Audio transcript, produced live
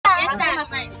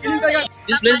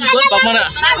This place is called Bakmara.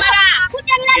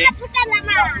 Okay.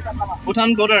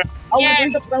 Bhutan border.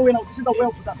 Yes. This is the way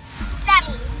of Bhutan.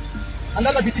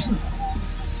 Under the BTC.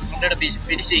 Under the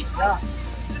BTC. Yeah.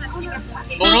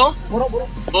 Boro? Boro, Boro.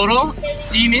 Boro?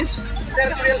 T means?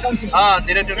 Territorial Council.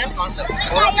 Territorial Council.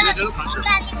 Boro Territorial Council.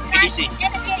 BTC.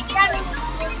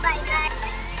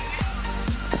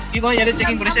 কি কয় ইয়াৰে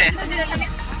checking কৰিছে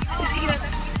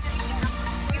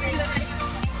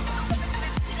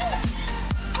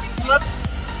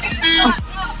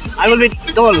I will be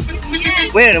told.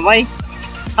 Where? Why?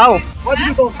 How? What did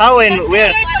you go? How and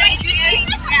where?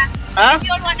 Huh?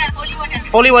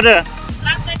 Holy water.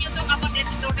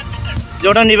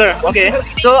 Jordan River. Okay.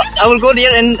 So I will go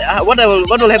there and what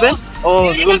will happen?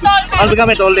 Oh, I'll become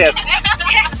a toll there.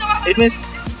 It means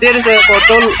there is a for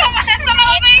toll.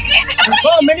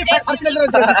 Oh, many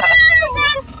fertilizer.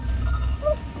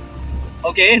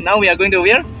 Okay, now we are going to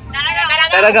where?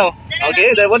 Daragaon. Okay,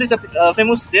 what is the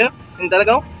famous there in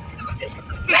Daragaon?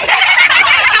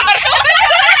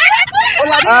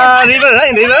 River,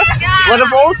 right? River. Yeah.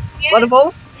 Waterfalls. Yes.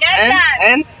 Waterfalls. Yes,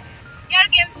 And Your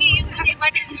games we used to take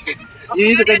part. you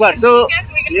used to take part. So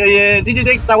did you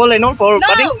take towel and all for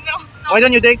bathing? No. Why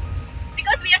don't you take?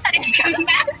 Because we are suddenly coming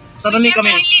back. Suddenly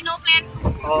coming. Currently no plan.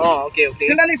 Oh, okay.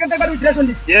 Still you can take part with dress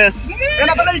only. Yes.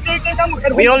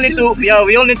 We all need to. Yeah,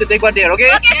 we all need to take part there. Okay.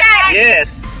 Okay, sir.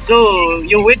 Yes. So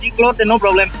you wet your clothes and no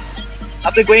problem.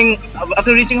 After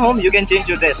reaching home, you can change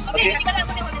your dress. Okay.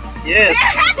 Yes.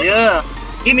 Yeah.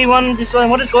 Give me one. This one.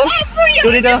 What is it called?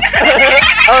 Churita.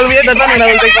 I will wear that one and I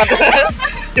will take part.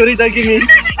 Churita, give me.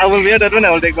 I will wear that one. I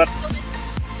will take part.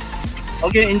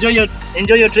 Okay. Enjoy your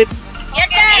trip. Yes,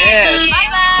 sir. Yes. Bye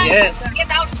bye. Yes. Get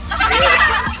out.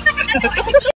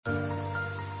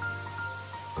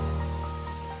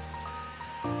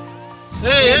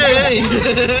 Hey.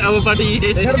 Our party.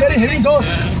 They are very heavy sauce.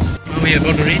 We are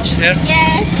going to reach here.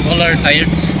 Yes. All are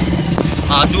tired.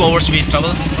 2 hours we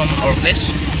travel from our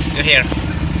place to here.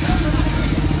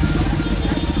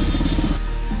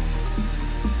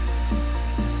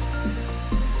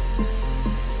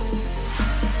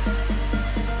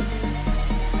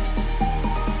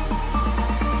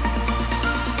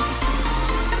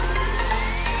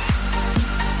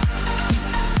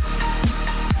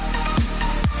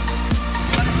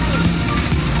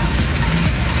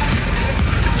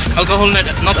 Alcohol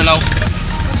not allowed.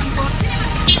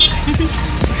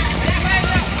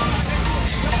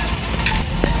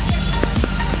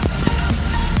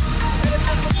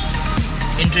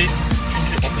 Entry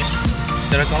office.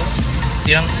 Daragaon,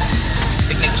 Tirang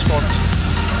picnic spot.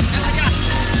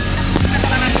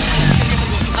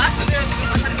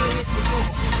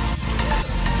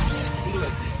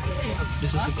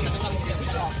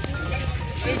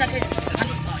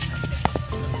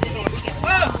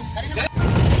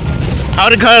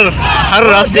 Har ghar, har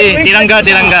raste, tiranga.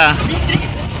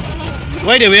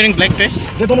 Why they wearing black dress?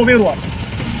 They don't wear what?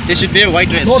 They should wear white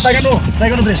dress. No, Tiger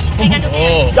no dress.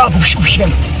 Oh. Yeah, push.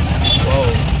 Wow.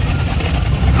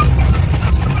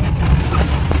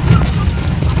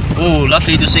 Oh,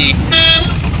 lovely to see.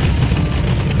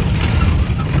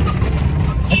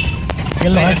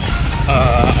 Yellow.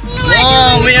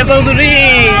 Wow, we are about to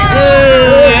reach.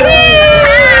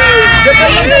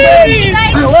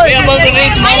 We are about to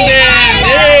reach mountain.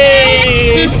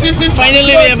 Yay!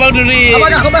 Finally, we are about to reach. Yay!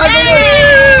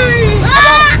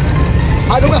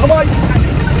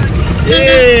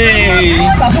 Yay!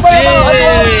 We are about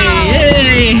to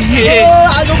reach.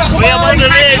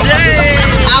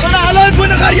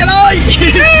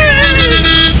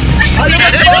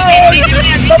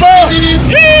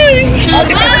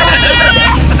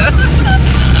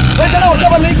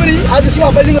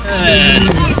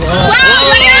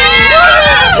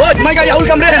 What? My gari, I will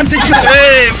come there. I'm taking you.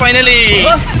 Hey, finally.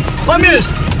 1 minute.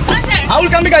 I will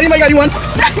come my gari one.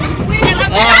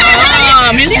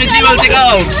 Miss Michi will take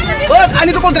out. What? I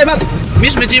need to call driver.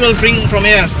 Miss Michi will bring from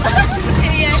here.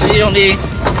 She only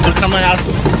will come and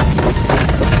ask.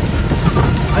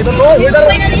 I don't know whether.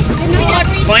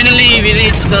 Finally, we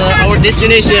reached our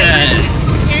destination.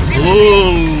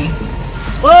 Oh.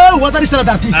 Oh, water is still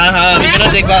dirty. We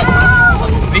cannot take bath.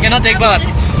 We cannot take bath.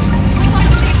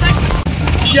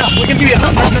 Yeah, we can give you a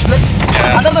nice place.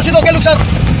 Yeah. Under the seat, okay, look, sir.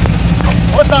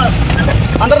 Oh, sir.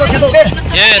 Under the seat, okay?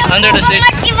 Yes, under the seat.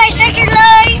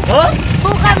 Huh?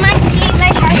 No,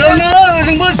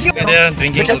 They are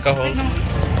drinking alcohol.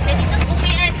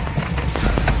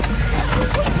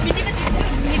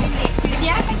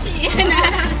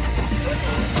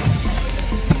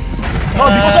 No,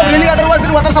 because of raining, otherwise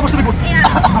the water is supposed to be good. Yeah.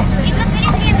 It was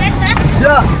very clean, right, sir?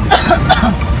 Yeah.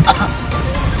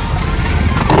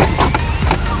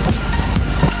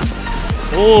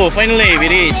 Oh, finally we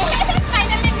reached.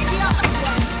 Finally video.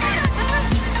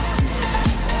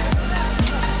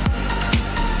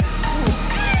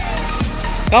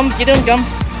 Come, kitten, come.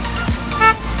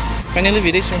 Finally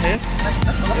we reached from here.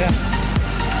 Yeah.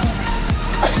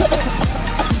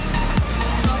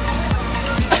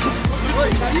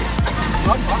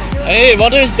 Hey,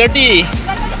 water is dirty.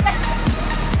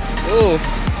 Oh,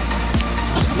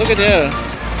 look at there.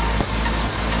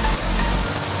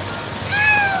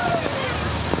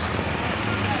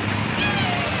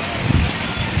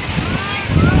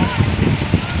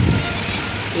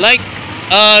 Like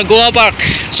Goa Park.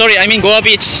 Sorry, I mean Goa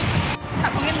Beach.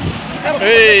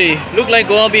 Hey, look like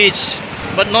Goa Beach,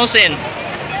 but no sand.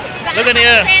 Look at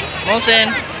here, no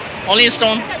sand, only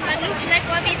stone. But looks like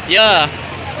what it's. Yeah.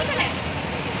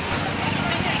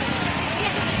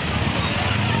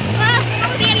 Wow,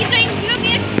 how they are enjoying. Look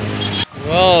here.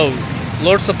 Wow,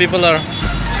 lots of people are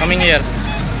coming here.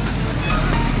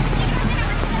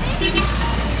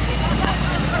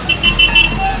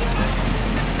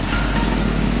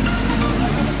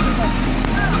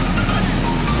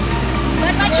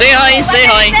 Say hi, say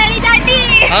hi. Very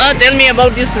dirty. Tell me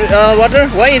about this water.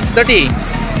 Why it's dirty?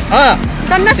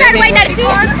 Don't know, sir, Tell me why why. dirty?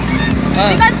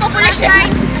 Because population.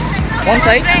 One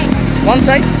side? One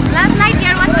side? Last night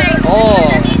there was rain.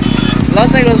 Oh,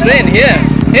 last night was rain here.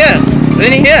 Here,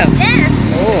 raining here. Yes.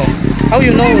 Oh, how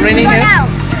you know raining Go here? now.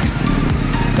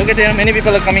 Look at there, many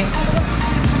people are coming.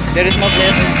 There is no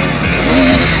place.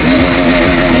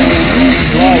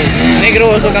 Wow,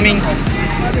 Negro also coming.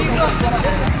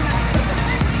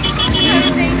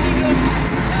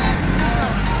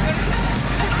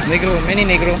 Negro, many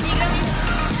Negro.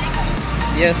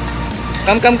 Yes.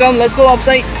 Come, come, come. Let's go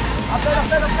outside.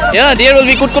 Yeah, there will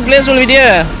be good place will be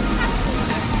there.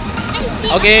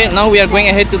 Okay, now we are going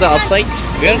ahead to the outside.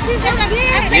 Where?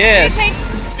 Yes.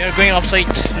 We are going outside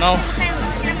now.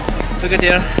 Look at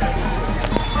here.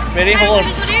 Very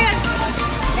hot.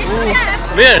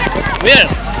 Where? Where?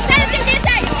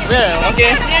 Where?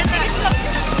 Okay.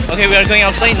 Okay, we are going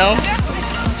outside now.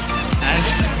 And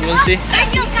we will see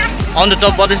on the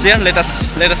top what is there. Let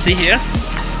us see here.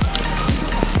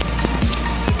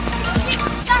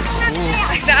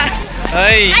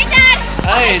 Hi.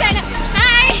 Hi.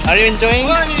 Hi. Are you enjoying?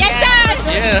 Yes, sir.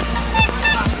 Yes.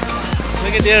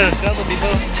 Look at there, crowd of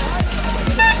people.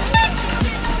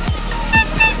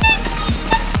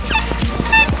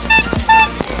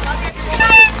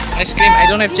 Ice cream. I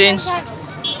don't have change.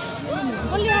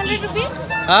 Only 100 rupees?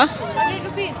 Huh? 100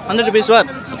 rupees. 100 rupees what?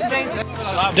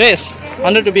 Dress.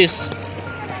 100 rupees.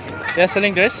 They are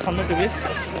selling dress. 100 rupees.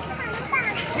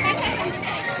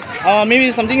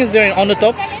 Maybe something is there on the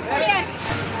top. Let's go here.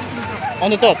 On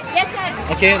the top. Yes,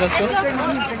 sir. Okay, let's go.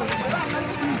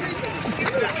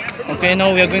 Okay,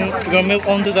 now we are going to move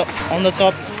on to the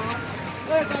top.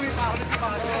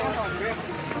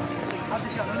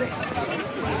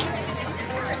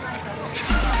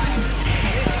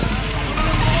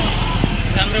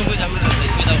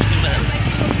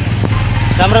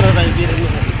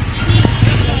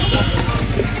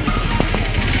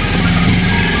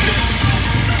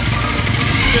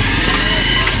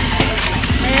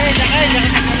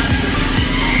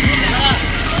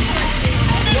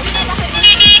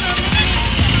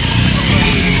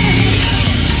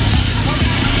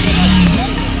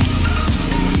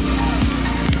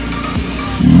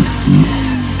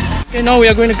 Okay, now we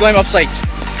are going to climb upside.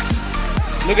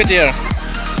 Look at here.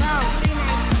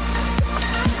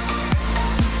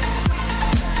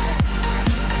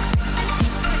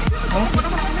 Wow,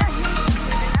 very nice.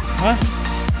 Huh?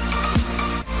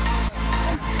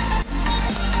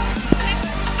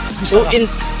 So in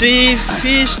 3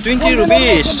 fish, 20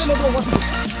 rupees.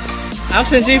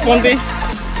 Ask and see phone pay.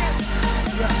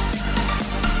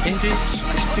 In 3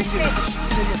 fish, 20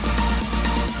 rupees.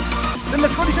 Then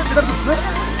let's go this way.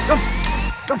 Come.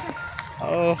 Come.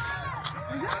 Oh.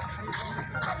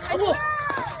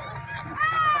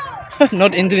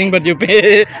 Not entering, but you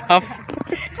pay half.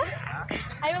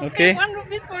 I will Okay. pay 1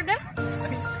 rupees for them.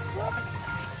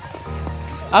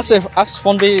 Ask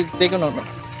phone pay take or not.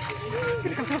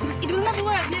 It will not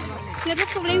work. Network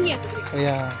problem here. Oh,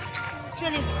 yeah.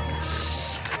 Surely.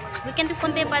 We can do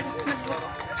phone pay, but not work.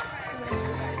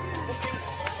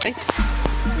 Hey,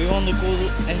 we want to go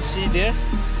and see there,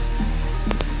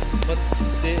 but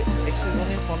they actually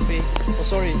only phone pay. Oh,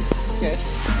 sorry,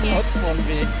 cash, not phone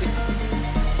pay.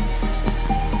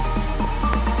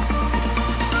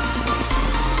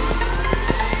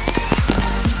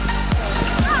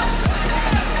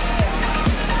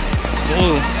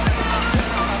 Oh.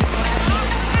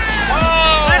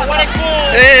 What a cool!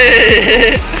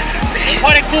 Hey!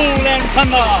 What a cool and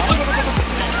thunder!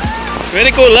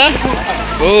 Very cool, huh?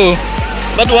 Oh,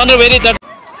 but water very dirty.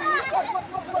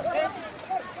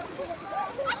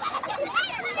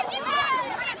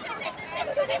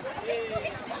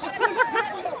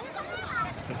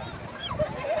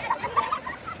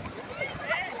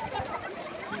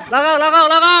 Lagaw, lagaw,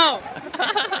 lagaw!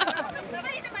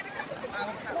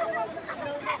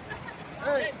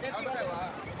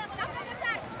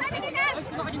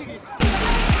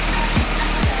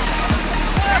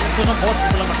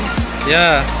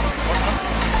 Yeah.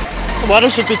 The water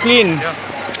should be clean.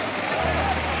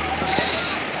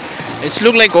 It's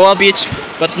look like Goa beach,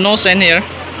 but no sand here.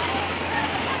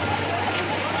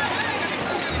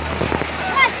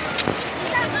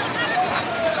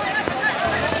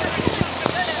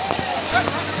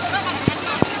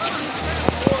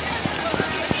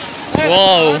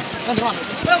 Wow.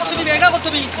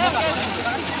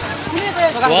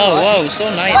 Wow, wow, so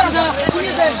nice.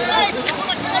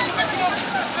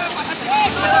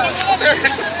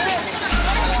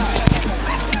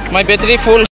 My battery full.